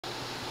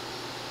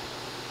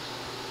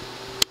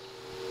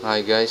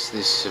Hi guys,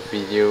 this is a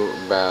video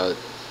about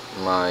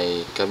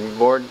my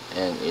Cubieboard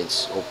and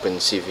its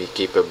OpenCV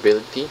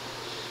capability.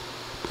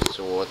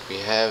 So what we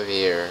have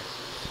here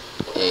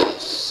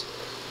is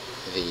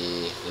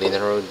the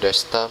Linaro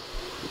desktop,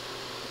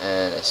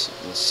 and as you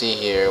can see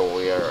here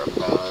we are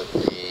about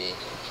a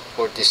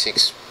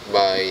 46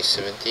 by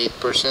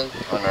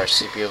 78% on our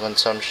CPU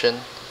consumption.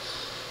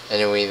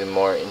 Anyway, the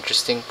more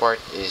interesting part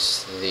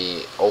is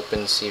the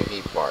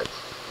OpenCV part,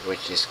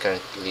 which is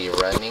currently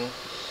running.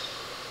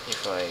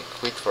 If I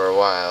quit for a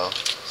while,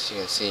 as you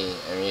can see,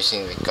 I'm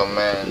using the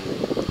command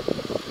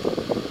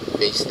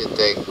base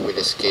detect with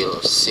a scale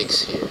of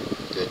 6 here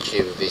to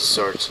achieve these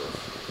sorts of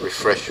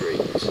refresh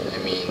rates,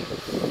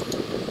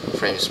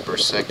 frames per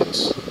second.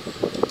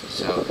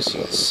 So as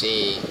you can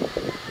see,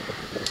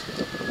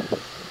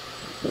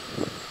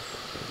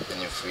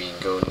 and if we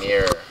go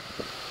near,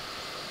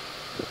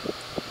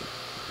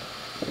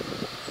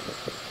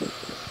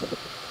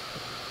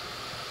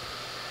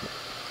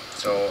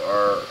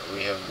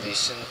 we have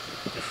decent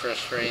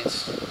refresh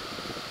rates.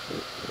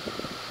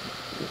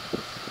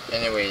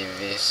 Anyway,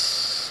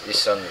 this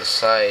is on the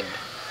side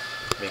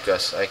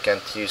because I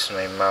can't use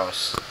my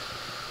mouse.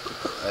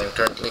 I'm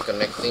currently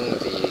connecting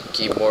the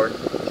keyboard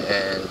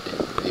and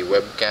the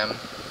webcam,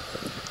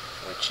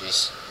 which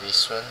is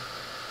this one.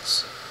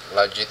 It's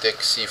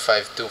Logitech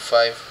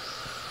C525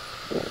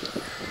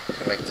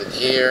 connected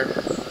here,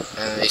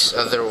 and this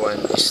other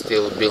one is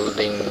still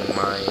building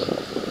my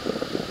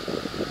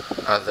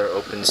other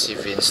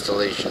OpenCV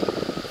installation,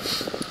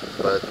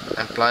 but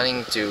I'm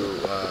planning to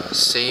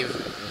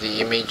save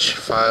the image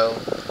file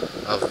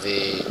of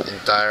the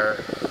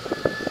entire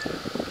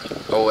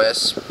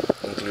OS,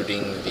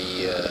 including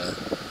the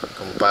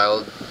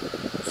compiled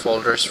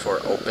folders for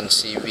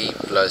OpenCV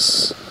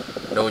plus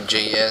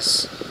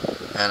Node.js,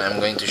 and I'm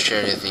going to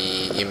share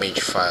the image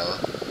file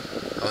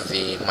of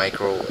the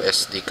micro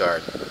SD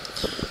card.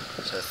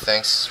 So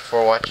thanks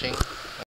for watching.